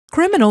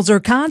Criminals are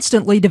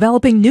constantly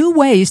developing new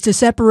ways to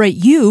separate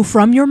you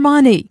from your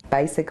money.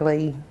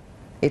 Basically,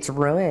 it's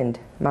ruined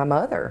my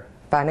mother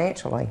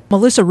financially.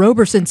 Melissa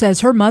Roberson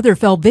says her mother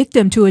fell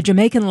victim to a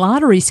Jamaican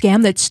Lottery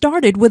scam that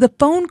started with a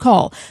phone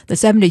call. The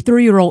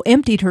 73-year-old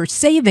emptied her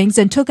savings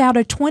and took out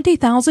a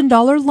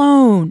 $20,000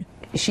 loan.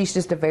 She's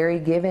just a very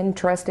giving,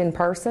 trusting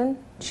person.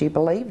 She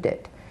believed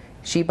it.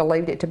 She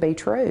believed it to be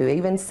true.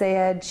 Even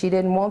said she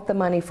didn't want the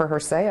money for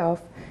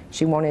herself.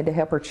 She wanted to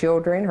help her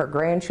children, her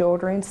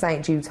grandchildren,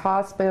 St. Jude's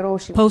Hospital.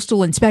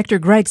 Postal Inspector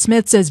Greg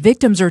Smith says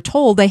victims are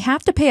told they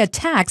have to pay a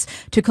tax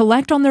to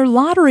collect on their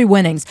lottery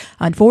winnings.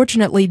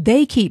 Unfortunately,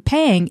 they keep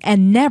paying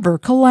and never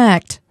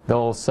collect.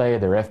 They'll say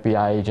they're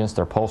FBI agents,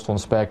 they're postal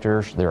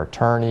inspectors, they're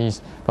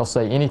attorneys. They'll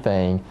say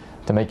anything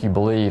to make you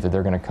believe that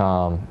they're going to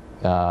come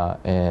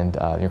and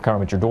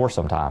come at your door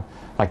sometime.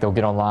 Like they'll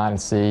get online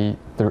and see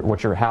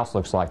what your house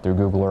looks like through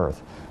Google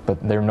Earth.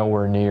 But they're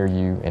nowhere near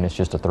you, and it's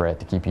just a threat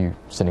to keep you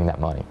sending that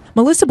money.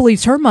 Melissa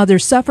believes her mother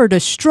suffered a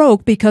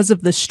stroke because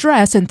of the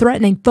stress and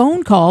threatening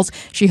phone calls.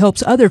 She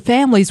hopes other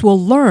families will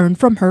learn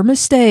from her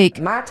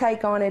mistake. My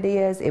take on it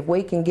is, if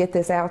we can get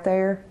this out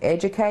there,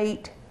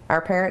 educate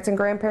our parents and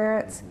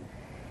grandparents,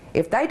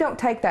 if they don't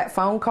take that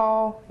phone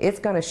call, it's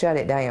going to shut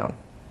it down.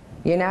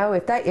 You know,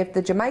 if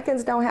the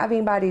Jamaicans don't have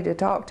anybody to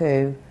talk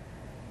to,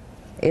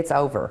 it's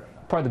over.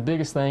 Probably the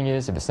biggest thing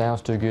is, if it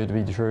sounds too good to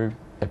be true,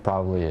 it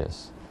probably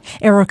is.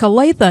 Erika,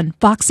 Lathon,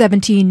 Fox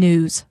 17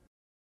 News.